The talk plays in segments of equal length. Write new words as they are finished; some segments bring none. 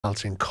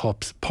Belching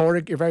Cups.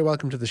 Padraig, you're very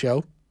welcome to the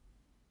show.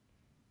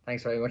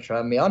 Thanks very much for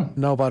having me on.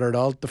 No bother at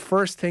all. The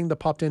first thing that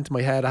popped into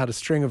my head, I had a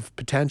string of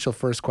potential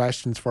first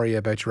questions for you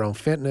about your own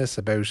fitness,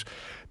 about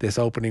this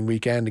opening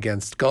weekend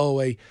against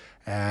Galway,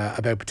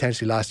 about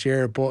potentially last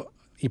year, but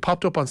you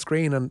popped up on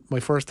screen and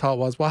my first thought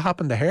was, what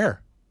happened to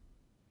hair?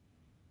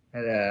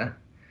 Got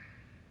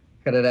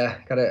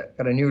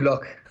a new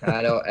look.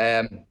 I know.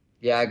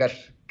 I got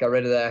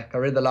rid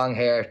of the long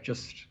hair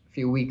just a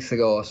few weeks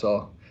ago.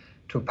 So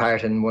took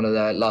part in one of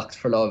the Locks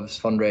for Love's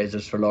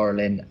fundraisers for Laura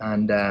Lynn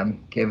and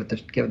gave it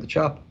the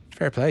chop.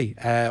 Fair play.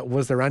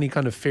 Was there any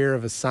kind of fear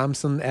of a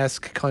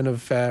Samson-esque kind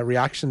of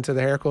reaction to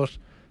the haircut,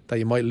 that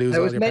you might lose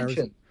all your powers?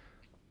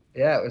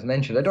 Yeah, it was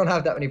mentioned. I don't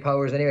have that many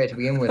powers anyway to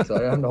begin with, so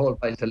I don't have the whole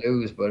pile to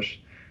lose. But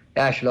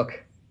yeah,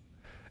 look,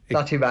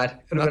 not too bad.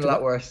 Could have been a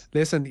lot worse.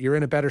 Listen, you're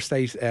in a better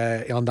state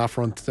on that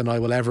front than I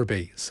will ever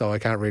be, so I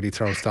can't really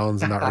throw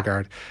stones in that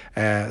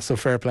regard. So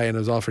fair play, and it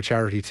was all for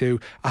charity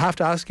too. I have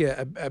to ask you,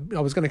 I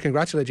was going to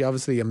congratulate you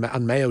obviously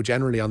on Mayo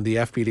generally on the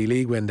FBD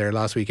League win there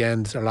last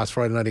weekend, or last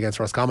Friday night against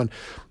Roscommon,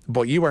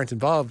 but you weren't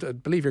involved. I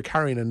believe you're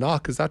carrying a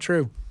knock, is that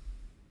true?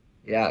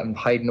 Yeah, I'm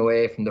hiding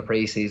away from the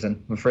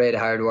pre-season. I'm afraid of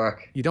hard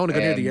work. You don't want to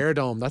go near the air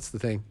dome, that's the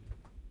thing.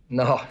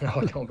 No,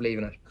 I don't believe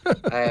in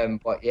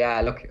it. But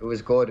yeah, look, it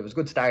was good. It was a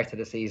good start to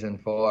the season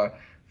for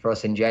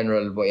us in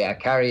general. But yeah,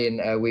 carrying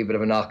a wee bit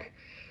of a knock.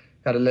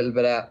 Got a little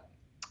bit of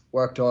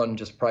work done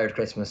just prior to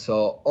Christmas.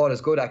 So all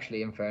is good,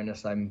 actually, in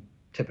fairness. I'm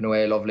tipping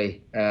away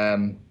lovely.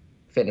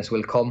 Fitness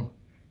will come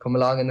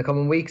along in the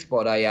coming weeks.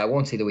 But I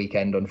won't see the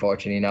weekend,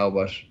 unfortunately, now.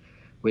 But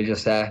we'll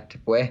just tip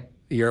away.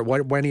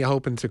 When are you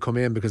hoping to come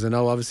in? Because I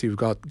know obviously we've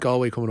got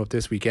Galway coming up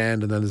this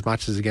weekend, and then there's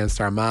matches against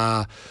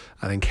Armagh,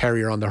 and then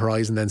Kerry are on the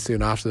horizon then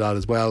soon after that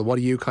as well. What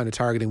are you kind of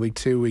targeting, week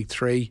 2, week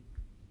 3?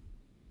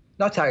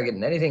 Not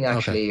targeting anything,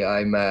 actually.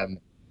 Okay.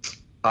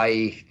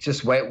 I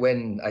just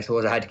when I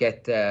suppose I had to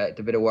get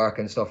the bit of work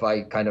and stuff,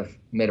 I kind of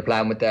made a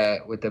plan with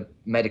the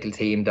medical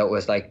team that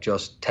was like,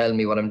 just tell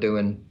me what I'm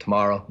doing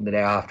tomorrow and the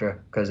day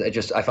after, because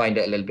I find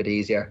it a little bit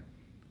easier.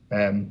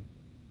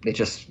 It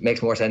just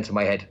makes more sense in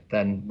my head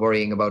than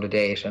worrying about a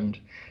date and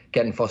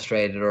getting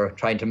frustrated or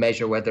trying to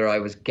measure whether I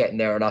was getting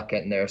there or not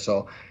getting there.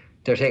 So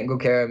they're taking good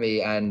care of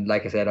me, and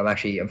like I said,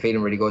 I'm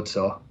feeling really good.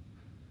 So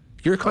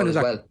you're kind of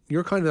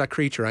that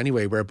creature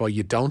anyway, whereby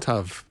you don't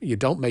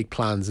make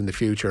plans in the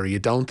future. You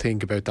don't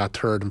think about that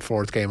third and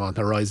fourth game on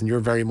the horizon. You're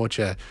very much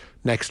a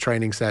next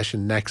training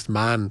session, next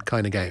man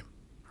kind of game,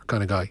 or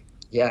kind of guy.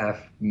 Yeah,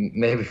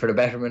 maybe for the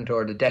betterment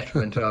or the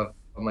detriment of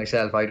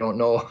myself. I don't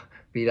know.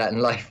 Be that in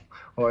life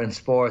or in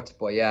sports,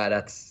 but yeah,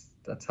 that's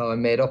how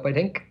I'm made up, I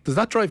think. Does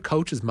that drive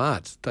coaches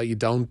mad that you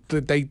don't?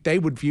 They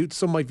would view,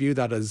 some might view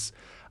that as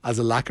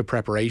a lack of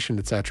preparation,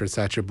 etc.,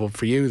 etc. But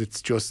for you, it's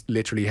just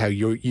literally how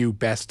you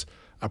best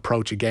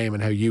approach a game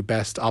and how you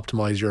best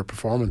optimize your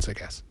performance, I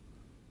guess.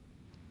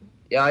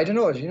 Yeah, I don't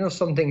know.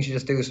 Some things you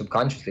just do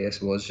subconsciously, I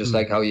suppose. Just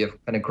like how you've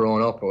kind of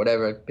grown up or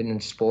whatever. I've been in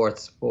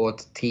sports,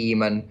 both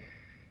team and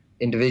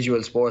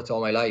individual sports all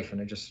my life,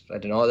 and I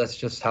don't know, that's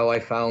just how I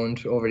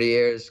found over the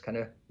years, kind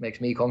of makes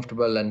me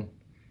comfortable, and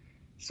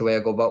it's the way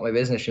I go about my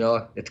business.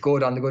 It's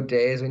good on the good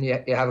days when you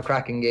have a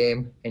cracking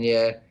game and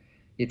you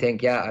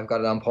think, yeah, I've got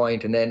it on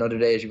point, and then other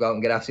days you go out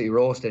and get absolutely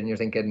roasted and you're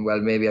thinking,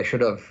 well, maybe I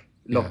should have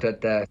looked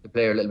at the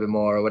player a little bit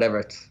more or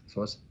whatever.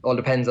 So it all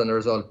depends on the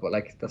result, but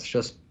like, that's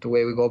just the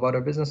way we go about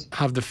our business.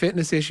 Have the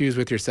fitness issues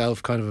with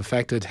yourself kind of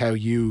affected how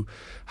you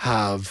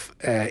have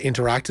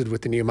interacted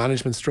with the new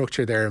management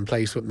structure there in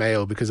place with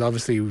Mayo? Because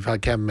obviously we've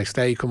had Kevin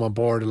McStay come on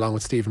board along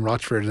with Stephen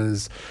Rochford and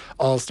his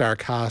all-star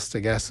cast, I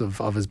guess,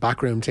 of his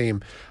backroom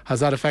team. Has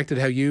that affected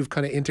how you've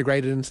kind of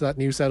integrated into that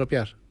new setup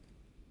yet?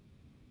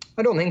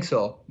 I don't think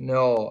so,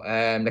 no.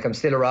 I'm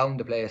still around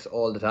the place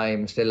all the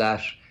time, still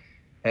at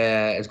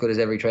as good as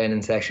every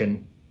training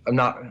session.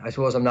 I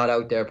suppose I'm not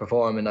out there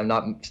performing, I'm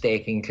not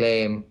staking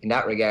claim in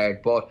that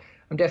regard, but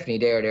I'm definitely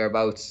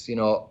thereabouts,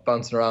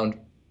 bouncing around,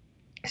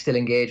 still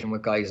engaging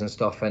with guys and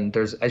stuff. And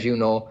there's, as you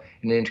know,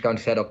 in an intercounty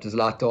setup, there's a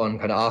lot done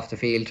kind of off the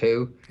field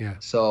too. Yeah.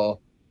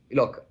 So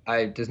look,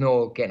 there's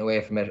no getting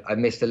away from it. I've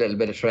missed a little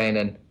bit of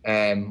training.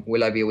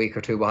 Will I be a week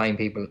or two behind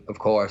people? Of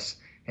course,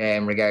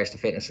 in regards to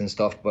fitness and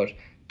stuff, but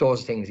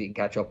those are things you can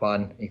catch up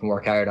on, you can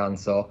work hard on.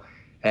 So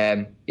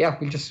we'll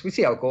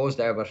see how it goes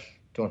there, but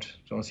don't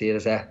see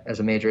it as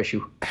a major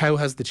issue. How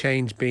has the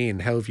change been?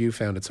 How have you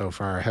found it so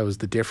far? How is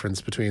the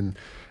difference between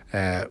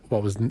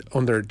what was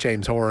under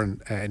James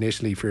Horan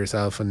initially for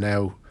yourself and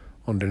now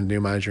under the new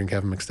manager in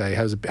Kevin McStay?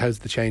 How's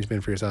the change been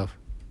for yourself?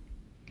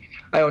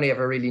 I only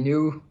ever really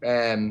knew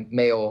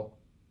Mayo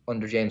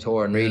under James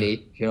Horan,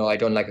 really. I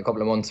done like a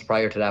couple of months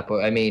prior to that,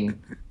 but I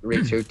mean,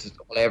 really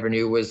all I ever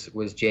knew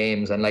was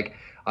James, and like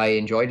I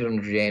enjoyed it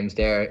under James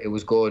there. It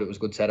was good. It was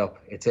good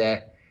setup. It's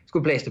a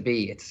good place to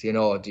be. It's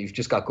you've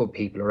just got good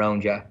people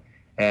around you,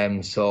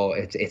 so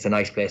it's a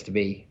nice place to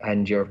be,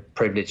 and you're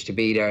privileged to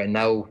be there. And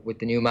now with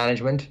the new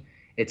management,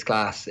 it's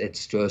class.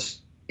 It's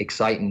just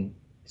exciting.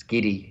 It's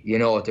giddy.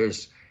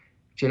 There's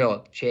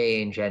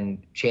change,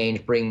 and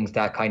change brings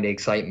that kind of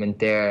excitement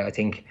there. I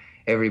think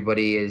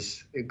everybody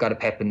is got a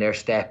pep in their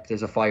step.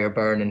 There's a fire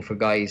burning for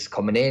guys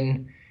coming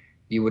in.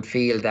 You would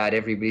feel that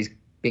everybody's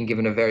been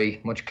given a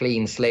very much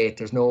clean slate.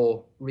 There's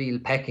no real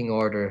pecking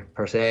order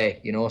per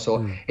se,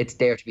 so it's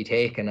there to be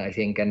taken, I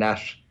think, and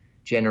that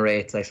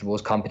generates, I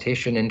suppose,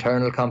 competition,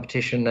 internal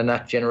competition, and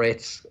that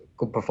generates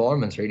good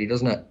performance, really,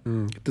 doesn't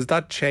it? Does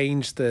that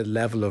change the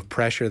level of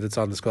pressure that's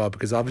on the squad?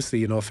 Because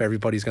obviously, if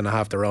everybody's going to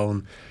have their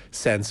own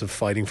sense of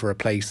fighting for a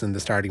place in the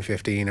starting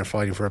 15 or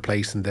fighting for a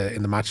place in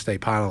the match day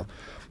panel,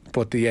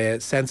 but the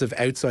sense of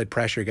outside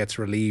pressure gets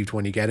relieved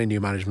when you get a new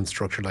management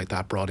structure like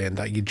that brought in,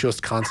 that you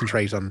just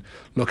concentrate on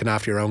looking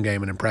after your own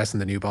game and impressing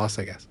the new boss,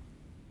 I guess.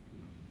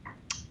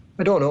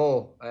 I don't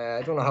know.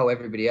 I don't know how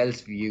everybody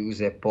else views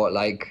it, but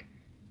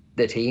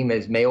the team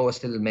is Mayo is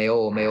still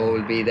Mayo. Mayo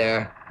will be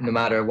there no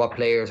matter what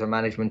players or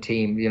management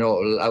team,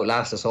 it'll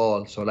outlast us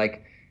all. So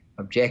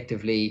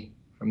objectively,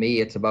 for me,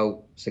 it's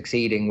about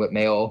succeeding with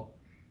Mayo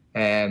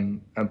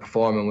and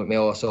performing with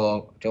Mayo.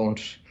 So don't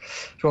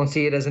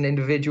see it as an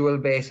individual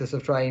basis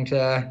of trying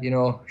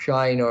to,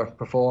 shine or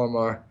perform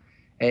or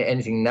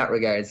anything in that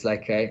regards. I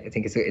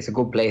think it's a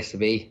good place to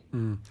be.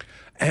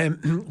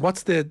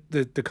 What's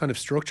the kind of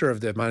structure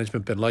of the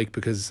management been like?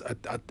 Because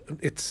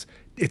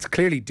it's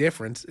clearly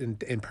different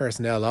in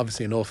personnel,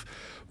 obviously enough,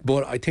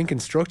 but I think in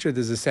structure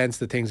there's a sense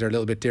that things are a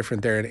little bit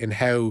different there in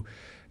how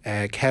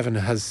Kevin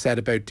has set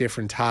about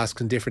different tasks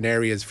and different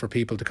areas for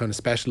people to kind of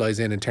specialise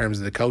in terms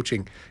of the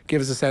coaching.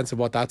 Give us a sense of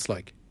what that's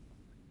like.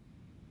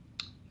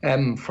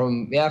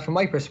 From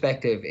my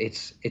perspective,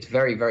 it's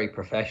very, very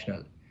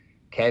professional.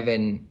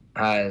 Kevin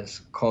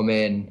has come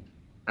in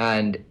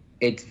and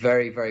it's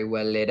very, very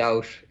well laid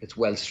out. It's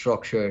well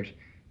structured.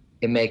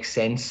 It makes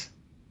sense.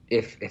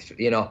 If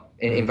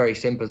in very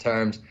simple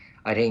terms,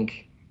 I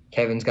think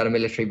Kevin's got a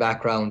military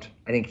background.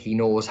 I think he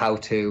knows how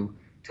to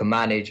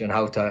manage and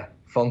how to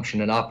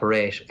function and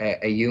operate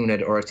a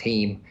unit or a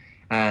team,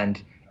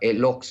 and it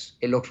looks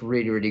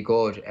really, really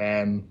good.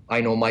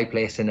 I know my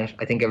place in it.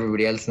 I think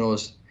everybody else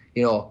knows,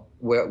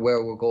 where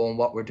we're going,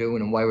 what we're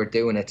doing, and why we're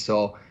doing it.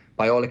 So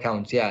by all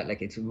accounts,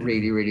 it's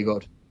really, really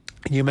good.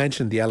 You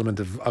mentioned the element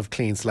of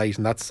clean slate,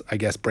 and that's, I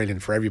guess,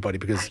 brilliant for everybody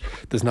because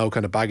there's no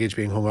kind of baggage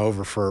being hung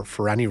over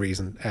for any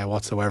reason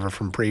whatsoever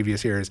from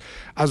previous years.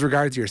 As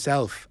regards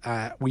yourself,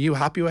 were you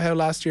happy with how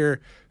last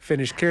year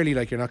finished? Clearly,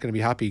 you're not going to be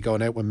happy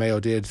going out when Mayo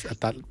did at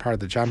that part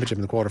of the championship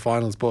in the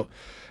quarterfinals, but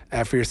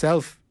for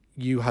yourself,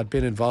 you had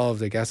been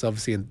involved, I guess,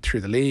 obviously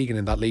through the league and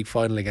in that league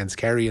final against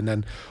Kerry, and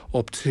then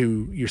up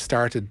to you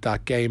started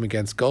that game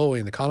against Galway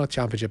in the Connacht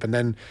Championship, and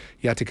then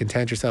you had to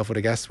content yourself with,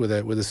 I guess, with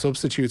a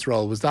substitutes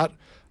role. Was that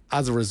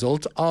as a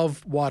result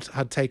of what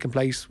had taken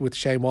place with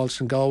Shane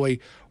Walsh and Galway,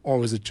 or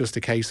was it just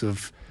a case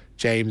of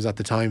James at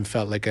the time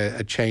felt like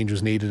a change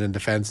was needed in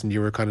defence and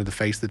you were kind of the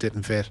face that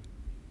didn't fit?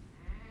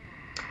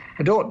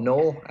 I don't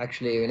know,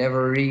 actually. We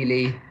never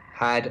really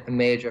had a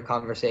major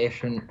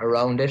conversation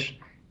around it.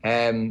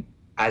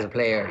 As a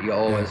player, you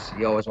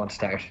always want to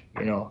start.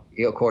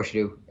 Of course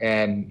you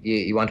do.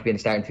 You want to be in the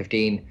starting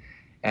 15.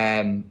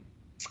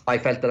 I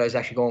felt that I was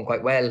actually going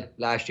quite well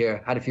last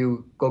year. Had a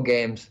few good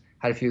games.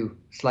 Had a few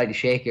slightly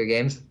shakier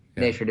games.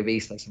 Nature of the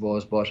beast, I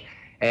suppose. But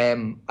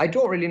I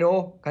don't really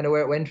know kind of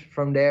where it went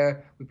from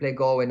there. We played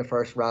Galway in the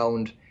first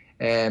round.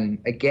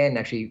 Again,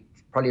 actually,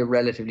 probably a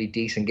relatively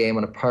decent game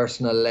on a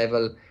personal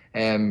level.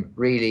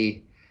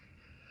 Really,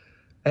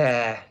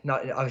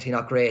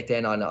 not great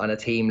then on a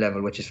team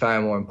level, which is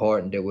far more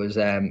important. It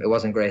wasn't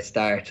a great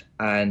start,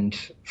 and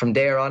from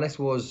there on, I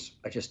suppose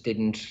I just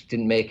didn't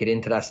make it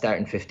into that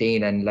starting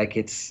 15, and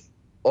it's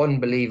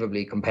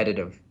unbelievably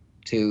competitive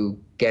to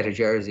get a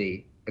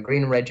jersey. A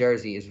green and red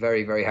jersey is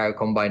very, very hard to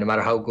come by, no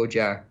matter how good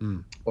you are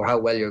or how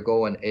well you're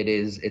going.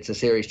 It's a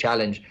serious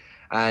challenge,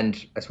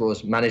 and I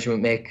suppose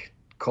management make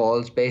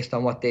calls based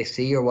on what they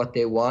see or what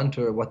they want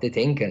or what they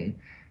think, and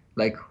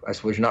I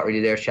suppose you're not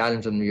really there to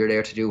challenge them. You're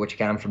there to do what you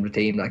can from the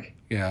team.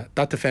 Yeah,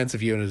 that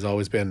defensive unit has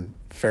always been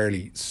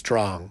fairly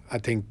strong, I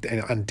think,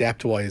 and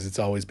depth wise it's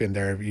always been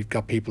there. You've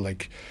got people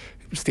like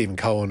Stephen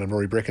Cohen and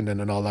Rory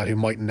Brickenden and all that who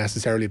mightn't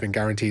necessarily have been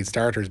guaranteed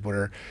starters but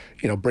are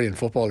brilliant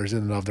footballers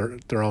in and of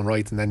their own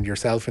rights, and then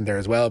yourself in there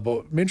as well.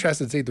 But I'm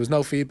interested to see, there was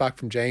no feedback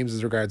from James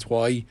as regards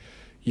why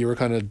you were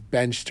kind of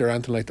benched or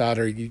anything like that,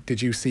 or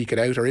did you seek it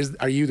out, or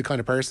are you the kind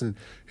of person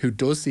who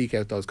does seek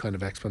out those kind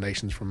of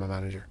explanations from a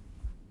manager?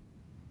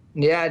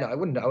 Yeah, no, I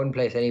wouldn't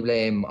place any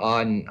blame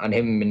on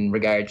him in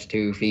regards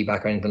to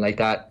feedback or anything like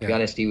that. To be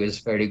honest, he was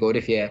fairly good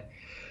if you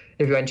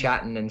went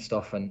chatting and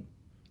stuff, and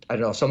I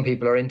don't know, some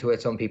people are into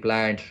it, some people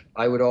aren't.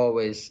 I would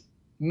always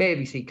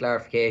maybe seek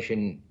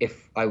clarification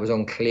if I was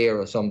unclear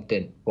or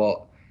something,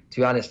 but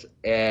to be honest,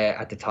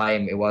 at the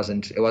time it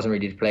wasn't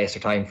really the place or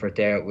time for it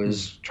there. It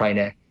was trying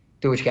to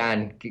do what you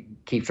can,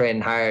 keep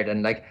training hard,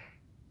 and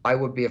I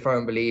would be a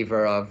firm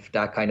believer of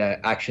that kind of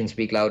actions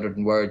speak louder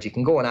than words. You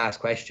can go and ask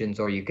questions,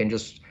 or you can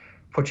just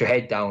put your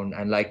head down,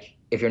 and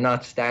if you're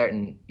not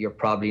starting, you're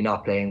probably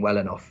not playing well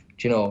enough,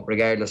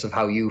 regardless of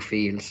how you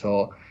feel.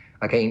 So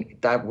I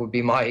think that would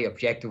be my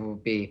objective,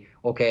 would be,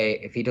 okay,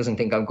 if he doesn't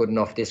think I'm good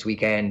enough this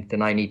weekend,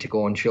 then I need to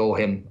go and show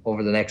him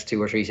over the next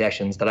 2 or 3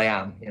 sessions that I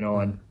am, and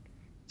I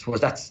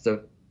suppose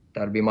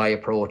that'd be my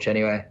approach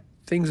anyway.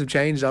 Things have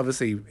changed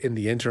obviously in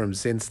the interim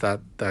since that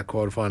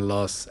quarter-final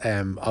loss.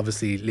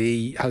 Obviously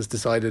Lee has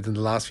decided in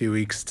the last few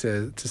weeks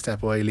to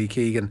step away, Lee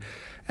Keegan.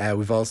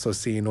 We've also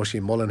seen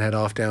Oisin Mullen head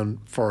off down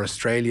for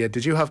Australia.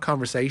 Did you have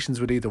conversations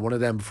with either one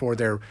of them before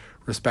their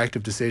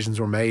respective decisions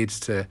were made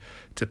to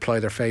ply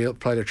their trades,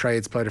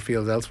 ply their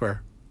fields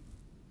elsewhere?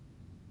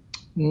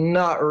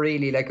 Not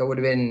really. Like, I would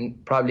have been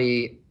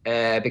probably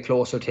a bit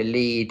closer to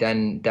Lee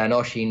than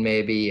Oisin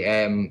maybe.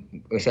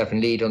 Myself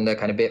and Lee done the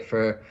kind of bit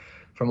for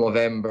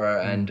November,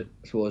 and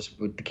I suppose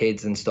with the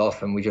kids and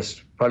stuff, and we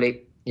just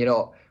probably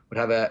would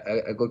have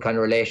a good kind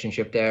of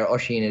relationship there.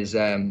 Oisin is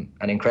an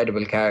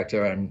incredible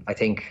character, and I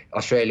think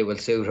Australia will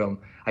suit him.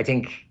 I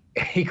think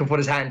he could put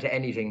his hand to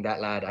anything, that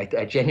lad.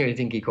 I genuinely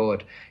think he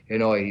could.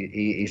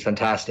 He's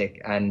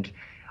fantastic, and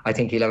I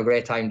think he'll have a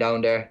great time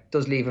down there. It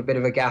does leave a bit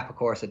of a gap, of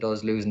course. It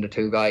does, losing the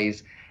 2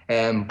 guys,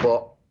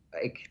 but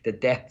like the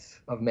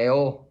depth of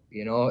Mayo,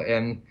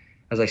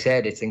 as I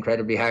said, it's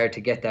incredibly hard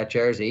to get that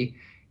jersey.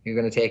 You're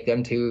going to take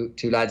them two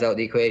lads out of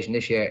the equation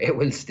this year. It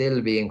will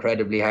still be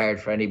incredibly hard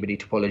for anybody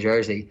to pull a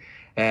jersey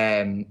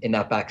in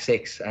that back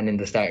 6 and in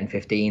the starting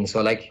 15.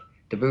 So, like,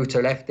 the boots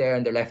are left there,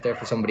 and they're left there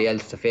for somebody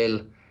else to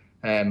fill.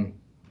 We'll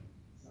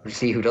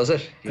see who does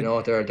it. There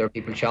are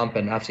people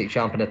absolutely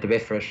chomping at the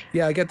bit for it.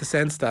 Yeah, I get the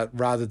sense that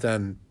rather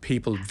than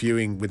people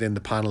viewing within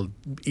the panel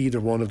either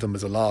one of them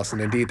as a loss, and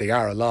indeed they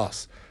are a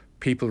loss,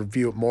 people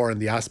view it more in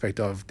the aspect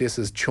of this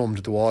has chummed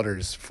the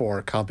waters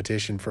for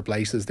competition for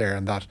places there,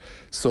 and that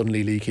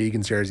suddenly Lee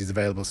Keegan's jersey is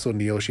available,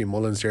 suddenly Oisin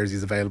Mullen's jersey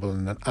is available,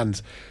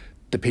 and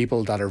the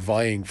people that are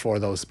vying for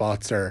those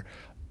spots are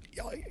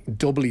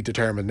doubly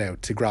determined now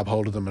to grab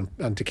hold of them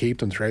and to keep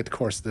them throughout the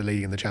course of the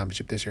league and the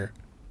championship this year.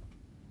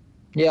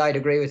 Yeah, I'd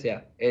agree with you.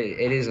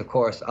 It is, of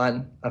course,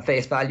 on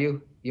face value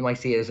you might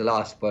see it as a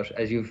loss, but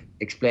as you've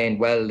explained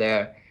well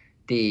there,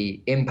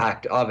 the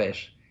impact of it,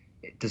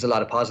 there's a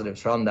lot of positives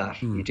from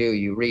that.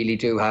 You really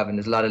do have, and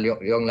there's a lot of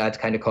young lads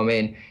kind of come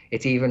in.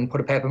 It's even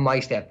put a pep in my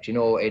step.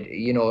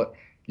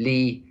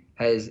 Lee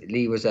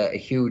was a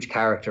huge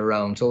character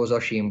around. So was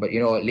Oisin, but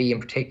Lee in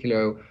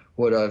particular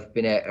would have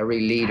been a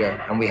real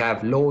leader, and we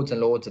have loads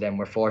and loads of them.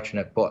 We're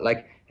fortunate, but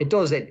like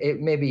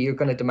it maybe you're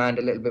going to demand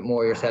a little bit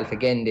more yourself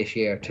again this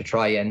year to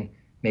try and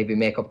maybe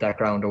make up that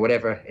ground or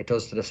whatever it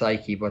does to the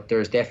psyche. But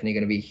there's definitely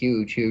going to be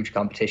huge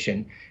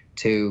competition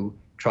to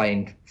try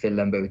and fill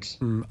them boots.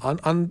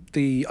 On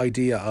the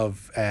idea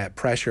of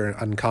pressure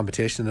and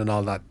competition and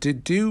all that,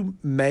 do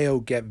Mayo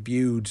get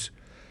viewed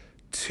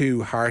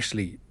too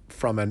harshly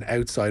from an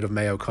outside of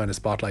Mayo kind of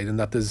spotlight, in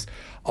that there's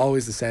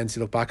always the sense,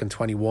 you look back in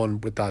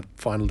 21 with that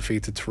final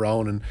defeat to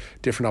Tyrone and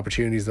different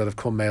opportunities that have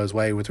come Mayo's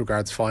way with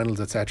regards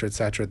finals, etc.,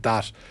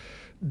 that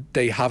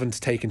they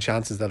haven't taken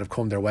chances that have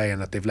come their way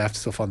and that they've left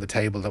stuff on the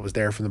table that was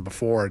there for them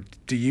before.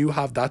 Do you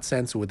have that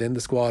sense within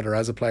the squad or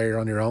as a player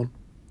on your own?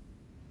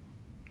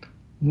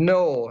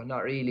 No,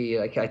 not really.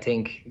 Like, I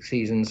think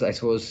seasons, I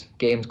suppose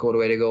games go the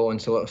way they go,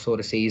 and so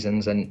do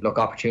seasons. And look,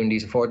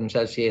 opportunities afford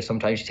themselves to you.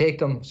 Sometimes you take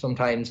them,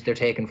 sometimes they're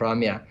taken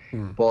from you.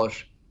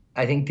 But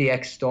I think the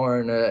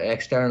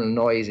external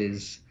noise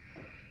is,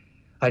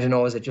 I don't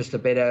know, is it just a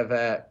bit of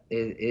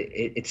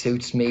it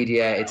suits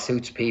media, it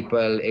suits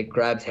people, it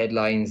grabs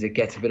headlines, it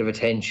gets a bit of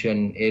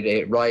attention,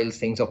 it riles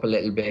things up a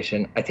little bit,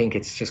 and I think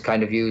it's just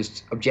kind of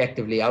used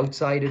objectively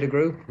outside of the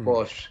group.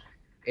 But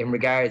in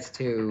regards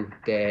to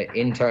the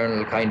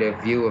internal kind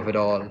of view of it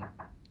all,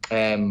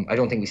 I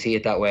don't think we see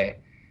it that way.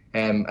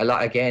 A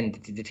lot, again,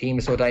 the team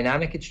is so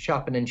dynamic, it's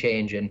chopping and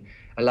changing.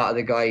 A lot of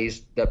the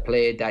guys that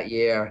played that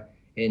year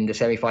in the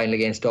semi-final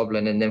against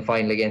Dublin and then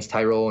final against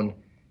Tyrone,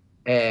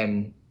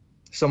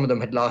 some of them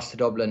had lost to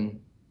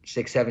Dublin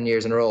 6-7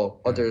 years in a row.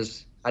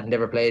 Others had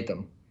never played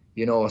them,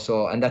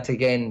 so, and that's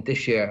again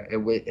this year,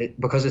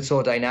 because it's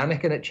so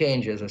dynamic and it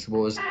changes. I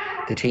suppose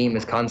the team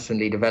is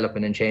constantly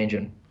developing and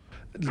changing.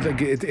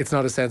 Like, it's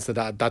not a sense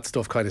that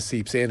stuff kind of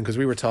seeps in, because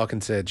we were talking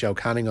to Joe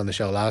Canning on the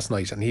show last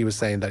night, and he was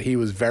saying that he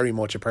was very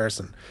much a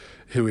person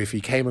who, if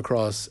he came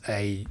across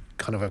a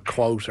kind of a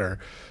quote or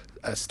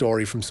a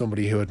story from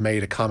somebody who had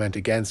made a comment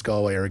against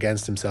Galway or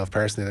against himself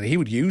personally, that he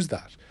would use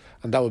that,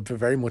 and that would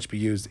very much be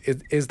used.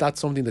 Is that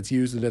something that's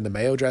used within the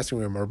Mayo dressing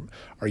room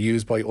or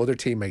used by other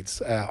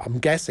teammates? I'm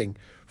guessing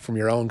from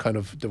your own kind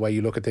of the way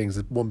you look at things,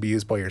 it wouldn't be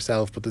used by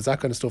yourself, but does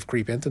that kind of stuff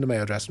creep into the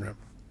Mayo dressing room?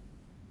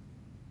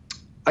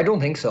 I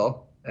don't think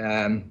so.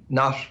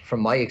 Not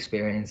from my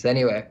experience,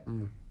 anyway.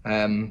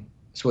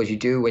 So as you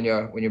do when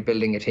you're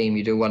building a team,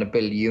 you do want to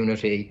build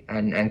unity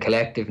and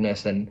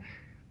collectiveness and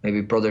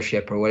maybe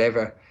brothership or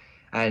whatever,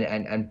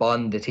 and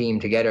bond the team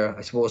together.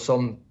 I suppose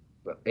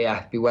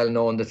be well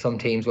known that some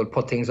teams will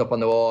put things up on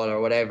the wall or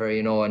whatever,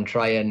 and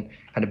try and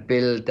kind of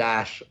build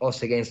that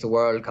us against the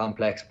world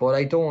complex. But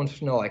I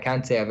don't know. I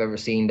can't say I've ever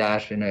seen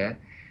that in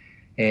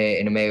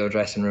in a Mayo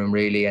dressing room,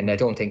 really, and I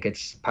don't think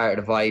it's part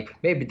of the vibe.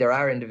 Maybe there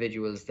are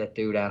individuals that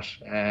do that,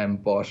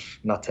 but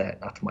not to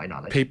my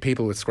knowledge.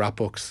 People with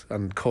scrapbooks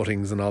and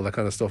cuttings and all that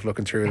kind of stuff,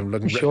 looking through them,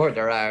 looking Sure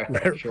there are.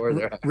 Sure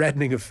there are.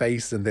 reddening of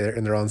face in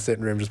their own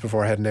sitting room just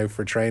before heading out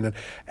for training.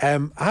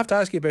 I have to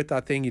ask you about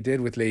that thing you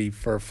did with Lee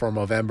for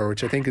Movember,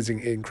 which I think is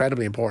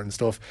incredibly important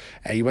stuff.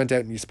 You went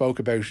out and you spoke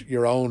about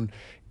your own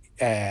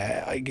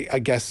I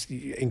guess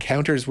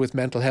encounters with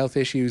mental health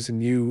issues,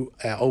 and you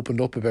opened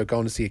up about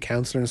going to see a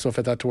counsellor and stuff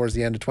like that towards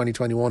the end of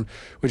 2021,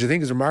 which I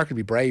think is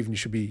remarkably brave, and you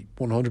should be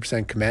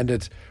 100%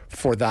 commended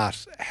for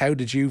that. How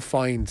did you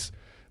find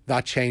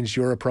that changed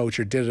your approach,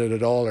 or did it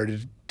at all, or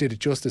did it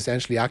just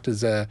essentially act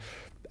as a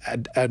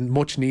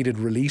much needed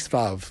release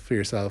valve for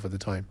yourself at the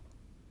time?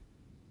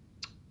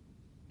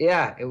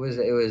 Yeah, it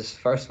was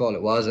first of all,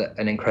 it was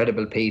an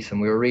incredible piece,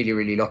 and we were really,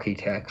 really lucky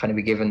to kind of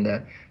be given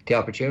the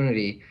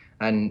opportunity.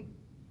 And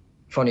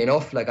funny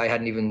enough, like, I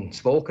hadn't even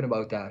spoken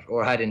about that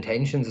or had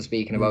intentions of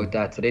speaking about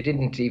that. So they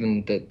didn't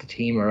even, the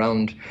team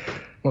around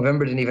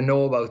November didn't even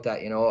know about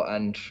that,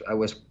 and I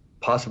was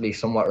possibly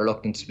somewhat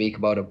reluctant to speak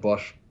about it, but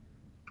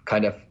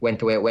kind of went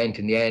the way it went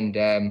in the end.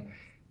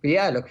 But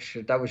yeah, look,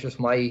 that was just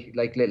my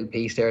little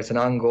piece there. It's an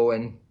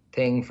ongoing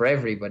thing for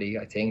everybody.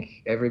 I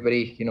think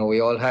everybody,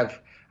 we all have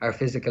our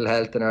physical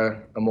health and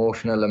our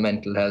emotional and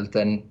mental health,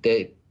 and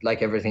they,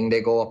 like everything,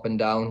 they go up and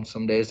down.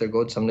 Some days they're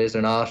good, some days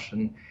they're not,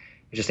 and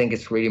I just think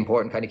it's really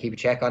important kind of keep a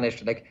check on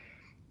it. Like,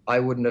 I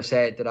wouldn't have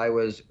said that I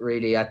was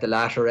really at the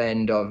latter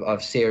end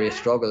of serious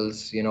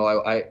struggles.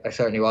 I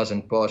certainly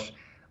wasn't, but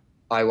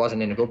I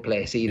wasn't in a good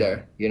place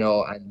either.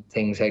 And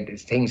things had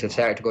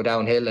started to go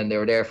downhill, and they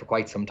were there for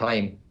quite some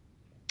time,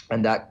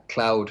 and that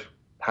cloud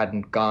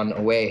hadn't gone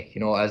away,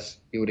 as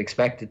you would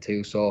expect it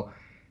to. So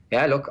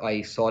yeah, look,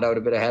 I sought out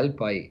a bit of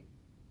help. I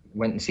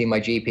went and seen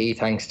my GP,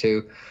 thanks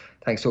to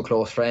a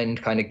close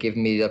friend, kind of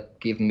giving me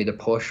the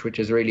push, which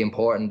is really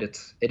important.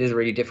 It is a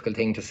really difficult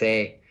thing to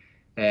say.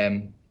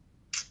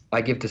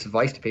 I give this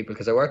advice to people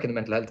because I work in the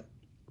mental health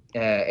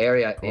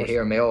area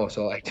here in Mayo,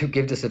 so I do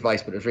give this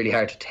advice, but it's really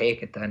hard to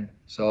take it then.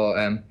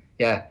 So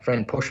yeah,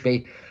 friend pushed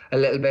me a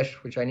little bit,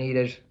 which I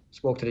needed.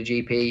 Spoke to the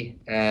GP,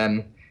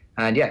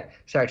 and yeah,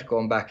 started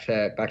going back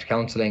to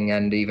counselling,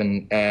 and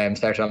even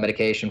started on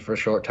medication for a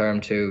short term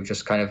to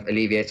just kind of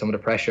alleviate some of the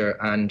pressure,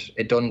 and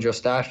it done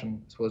just that.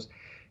 And I suppose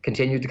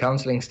continued the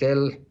counselling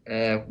still,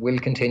 will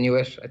continue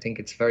it. I think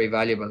it's very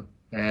valuable.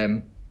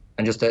 And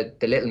just the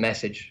little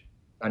message,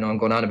 I know I'm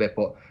going on a bit,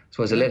 but I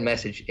suppose the little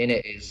message in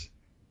it is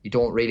you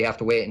don't really have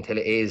to wait until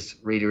it is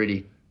really,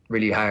 really,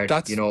 really hard.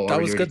 That was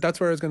really, good. That's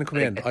where I was going to come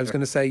in. I was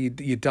going to say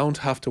you don't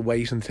have to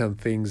wait until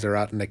things are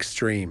at an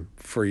extreme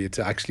for you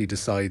to actually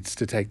decide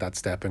to take that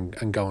step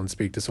and go and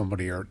speak to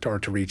somebody, or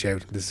to reach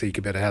out and to seek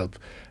a bit of help.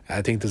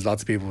 I think there's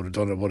lots of people would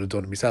have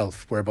done it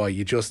myself, whereby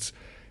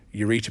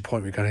you reach a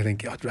point where you kind of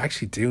think, I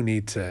actually do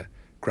need to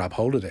grab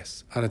hold of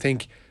this. And I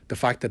think the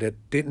fact that it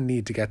didn't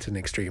need to get to an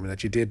extreme, and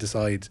that you did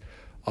decide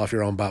off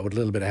your own bat with a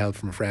little bit of help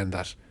from a friend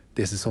that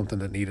this is something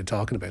that needed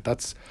talking about,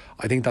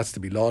 I think that's to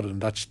be lauded,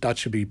 and that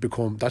should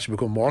become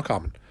more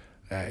common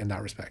in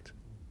that respect.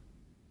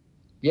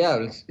 Yeah,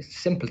 it's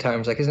simple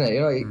terms, isn't it?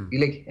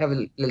 You have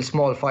a little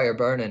small fire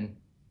burning,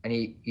 and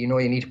you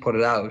need to put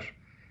it out.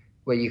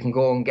 Where you can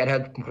go and get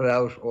help and put it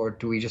out, or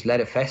do we just let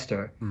it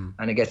fester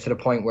and it gets to the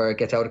point where it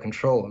gets out of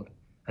control,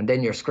 and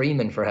then you're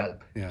screaming for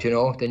help? Yeah.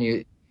 Then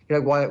you're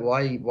like,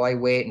 why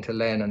wait until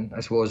then? And I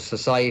suppose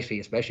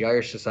society, especially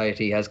Irish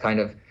society, has kind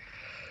of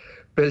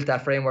built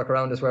that framework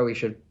around us where we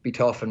should be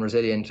tough and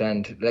resilient,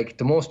 and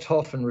the most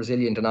tough and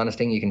resilient and honest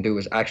thing you can do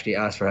is actually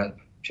ask for help.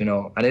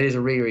 And it is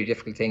a really, really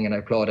difficult thing, and I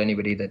applaud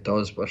anybody that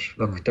does. But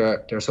look,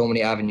 there are so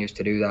many avenues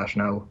to do that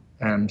now.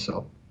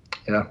 So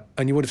yeah.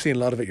 And you would have seen a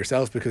lot of it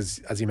yourself, because,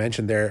 as you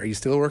mentioned there, are you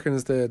still working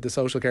as the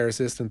social care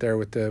assistant there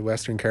with the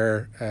Western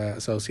Care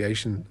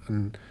Association?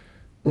 And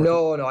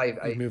No,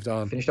 I moved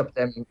on. Finished up with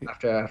them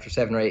after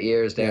 7 or 8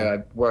 years there.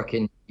 Yeah. I work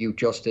in youth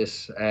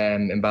justice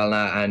in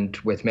Ballina and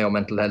with Mayo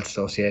Mental Health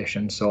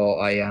Association. So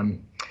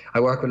I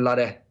work with a lot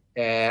of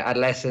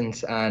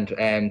adolescents and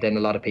then a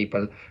lot of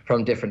people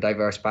from different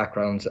diverse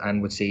backgrounds,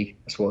 and would see,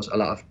 I suppose, a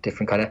lot of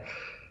different kind of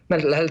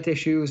mental health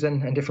issues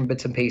and different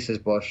bits and pieces.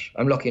 But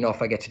I'm lucky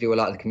enough, I get to do a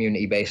lot of the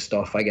community-based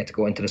stuff. I get to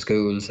go into the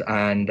schools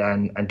and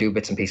do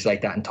bits and pieces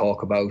like that and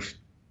talk about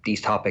these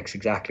topics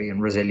exactly,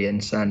 and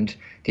resilience and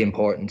the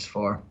importance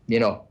for,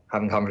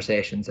 having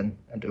conversations and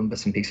doing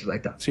bits and pieces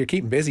like that. So you're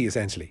keeping busy,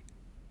 essentially.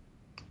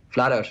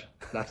 Flat out.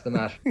 That's the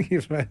mat.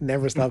 You've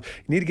never stopped.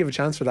 You need to give a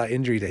chance for that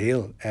injury to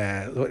heal.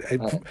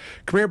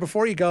 Come here,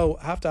 before you go,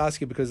 I have to ask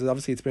you, because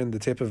obviously it's been the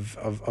tip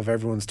of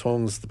everyone's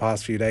tongues the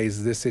past few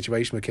days, this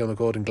situation with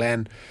Kilmacud and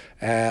Glen.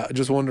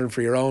 Just wondering,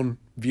 for your own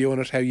view on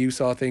it, how you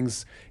saw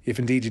things, if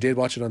indeed you did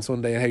watch it on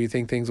Sunday, and how you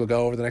think things will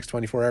go over the next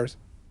 24 hours.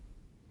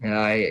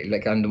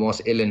 I'm the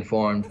most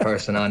ill-informed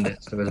person on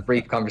this. There was a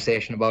brief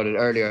conversation about it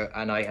earlier,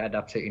 and I had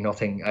absolutely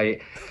nothing.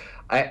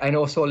 I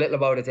know so little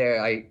about it there.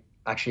 I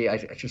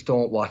just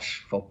don't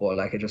watch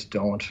football. I just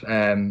don't.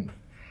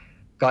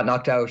 got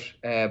knocked out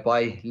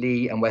by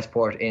Lee and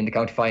Westport in the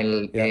county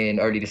final in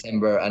early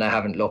December, and I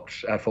haven't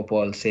looked at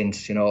football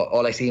since.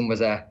 All I seen was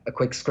a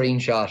quick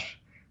screenshot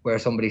where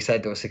somebody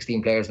said there were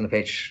 16 players on the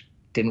pitch.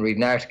 Didn't read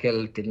an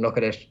article, didn't look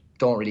at it,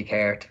 don't really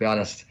care, to be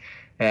honest.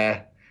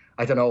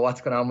 I don't know what's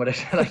going on with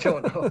it, and I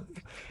don't know.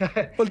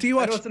 Well, do you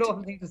watch? I know it's an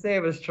awful thing to say,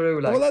 but it's true.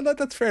 Like. Well,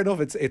 that's fair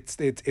enough.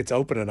 It's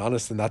open and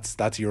honest, and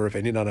that's your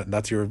opinion on it, and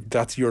that's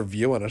your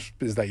view on it.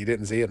 Is that you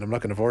didn't see it, and I'm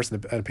not going to force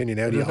an opinion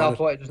out of you.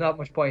 There's not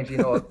much point,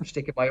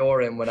 sticking my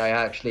oar in when I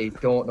actually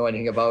don't know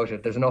anything about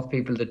it. There's enough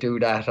people that do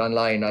that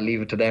online. I'll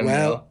leave it to them.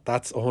 Well,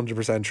 that's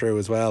 100% true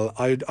as well.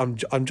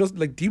 I'm just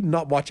like, do you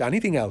not watch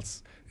anything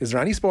else? Is there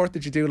any sport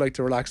that you do like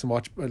to relax and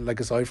watch, like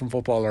aside from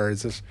football, or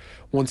is it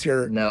once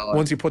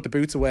you put the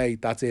boots away,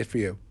 that's it for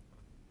you?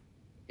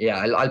 Yeah,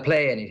 I'll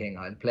play anything.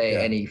 I'll play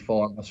any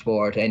form of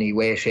sport, any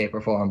way, shape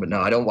or form. But no,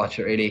 I don't watch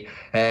it really.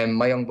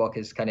 My young buck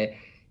is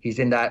he's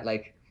in that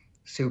like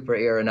super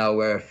era now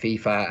where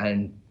FIFA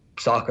and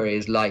soccer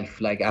is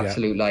life, like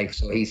absolute life.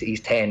 So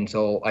he's 10.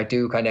 So I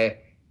do kind of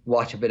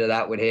watch a bit of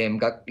that with him.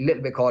 Got a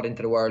little bit caught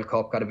into the World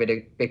Cup, got a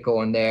bit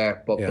going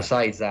there. But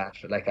besides that,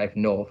 like I've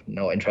no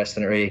interest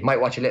in it really.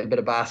 Might watch a little bit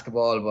of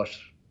basketball, but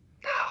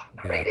no,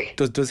 not really.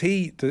 Does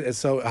he?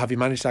 So have you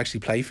managed to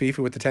actually play FIFA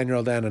with the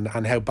 10-year-old then?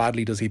 And how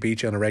badly does he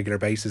beat you on a regular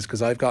basis?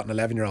 Because I've got an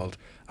 11-year-old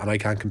and I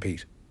can't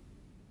compete.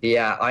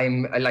 Yeah,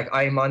 I'm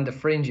on the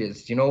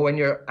fringes. You know when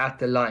you're at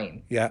the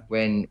line? Yeah.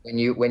 When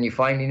you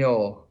finally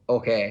know,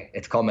 okay,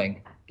 it's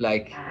coming.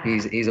 Like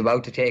he's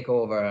about to take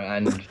over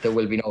and there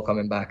will be no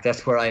coming back.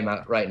 That's where I'm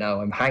at right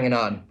now. I'm hanging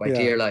on by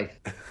dear life.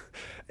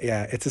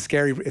 Yeah, it's a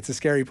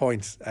scary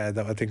point that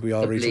I think we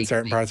all reach in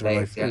certain parts of our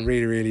life. It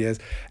really, really is.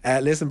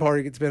 Listen,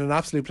 Padraig, it's been an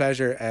absolute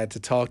pleasure to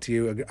talk to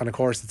you. And of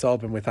course, it's all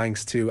been with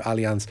thanks to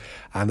Allianz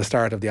and the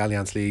start of the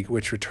Allianz League,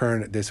 which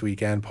return this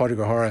weekend. Padraig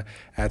O'Hora,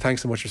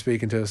 thanks so much for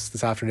speaking to us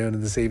this afternoon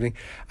and this evening.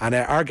 And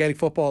our Gaelic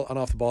football and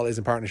Off the Ball is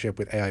in partnership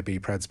with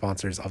AIB, proud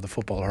sponsors of the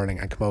Football Hurling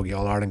and Camogie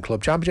All-Ireland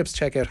Club Championships.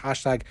 Check out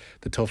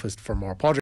 #TheToughest for more. Padraig